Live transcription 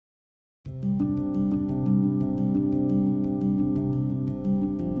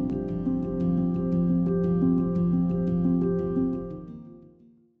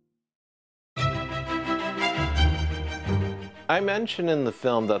I mentioned in the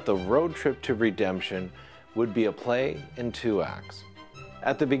film that the road trip to redemption would be a play in 2 acts.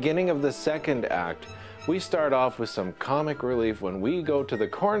 At the beginning of the second act, we start off with some comic relief when we go to the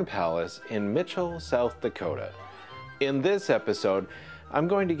Corn Palace in Mitchell, South Dakota. In this episode, I'm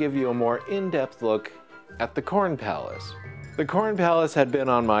going to give you a more in-depth look at the Corn Palace. The Corn Palace had been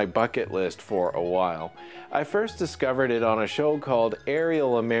on my bucket list for a while. I first discovered it on a show called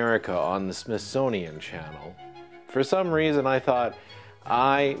Aerial America on the Smithsonian Channel. For some reason I thought,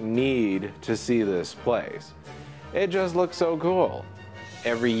 I need to see this place. It just looks so cool.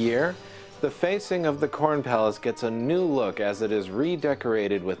 Every year, the facing of the Corn Palace gets a new look as it is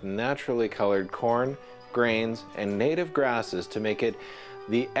redecorated with naturally colored corn, grains, and native grasses to make it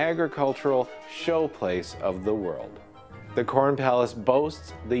the agricultural showplace of the world. The Corn Palace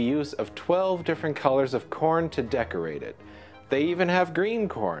boasts the use of 12 different colors of corn to decorate it. They even have green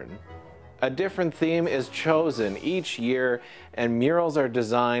corn. A different theme is chosen each year, and murals are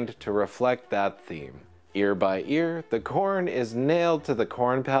designed to reflect that theme. Ear by ear, the corn is nailed to the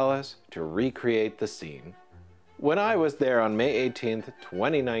Corn Palace to recreate the scene. When I was there on May 18th,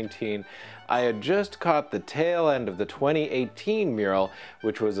 2019, I had just caught the tail end of the 2018 mural,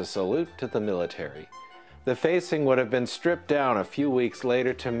 which was a salute to the military. The facing would have been stripped down a few weeks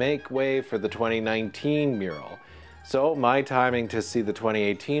later to make way for the 2019 mural. So my timing to see the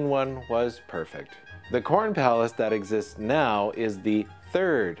 2018 one was perfect. The Corn Palace that exists now is the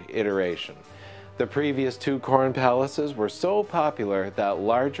 3rd iteration. The previous 2 Corn Palaces were so popular that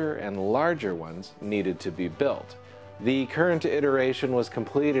larger and larger ones needed to be built. The current iteration was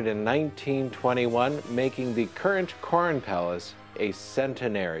completed in 1921, making the current Corn Palace a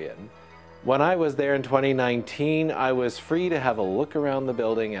centenarian. When I was there in 2019, I was free to have a look around the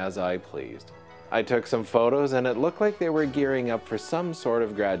building as I pleased. I took some photos and it looked like they were gearing up for some sort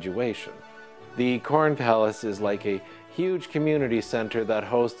of graduation. The Corn Palace is like a huge community center that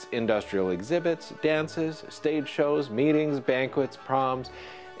hosts industrial exhibits, dances, stage shows, meetings, banquets, proms,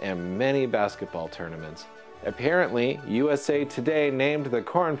 and many basketball tournaments. Apparently, USA Today named the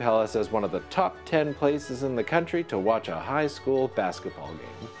Corn Palace as one of the top 10 places in the country to watch a high school basketball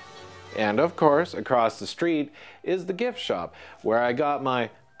game. And of course, across the street is the gift shop, where I got my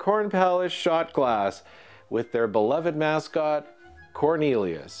Corn Palace shot glass with their beloved mascot,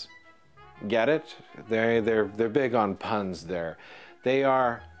 Cornelius. Get it? They're big on puns there. They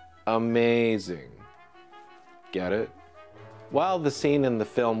are amazing. Get it? While the scene in the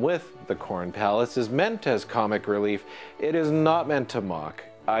film with the Corn Palace is meant as comic relief, it is not meant to mock.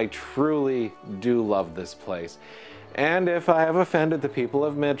 I truly do love this place. And if I have offended the people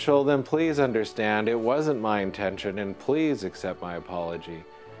of Mitchell, then please understand it wasn't my intention, and please accept my apology.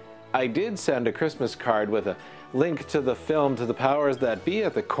 I did send a Christmas card with a link to the film to the powers that be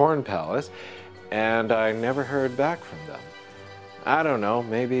at the Corn Palace, and I never heard back from them. I don't know,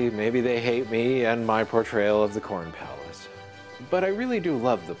 maybe they hate me and my portrayal of the Corn Palace. But I really do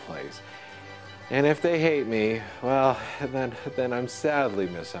love the place. And if they hate me, well, then I'm sadly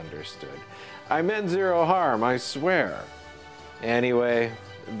misunderstood. I meant zero harm, I swear. Anyway,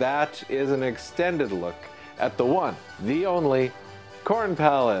 that is an extended look at the one, the only, Corn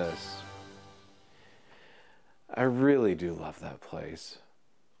Palace. I really do love that place.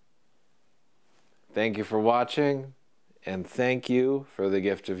 Thank you for watching, and thank you for the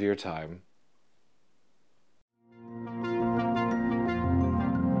gift of your time.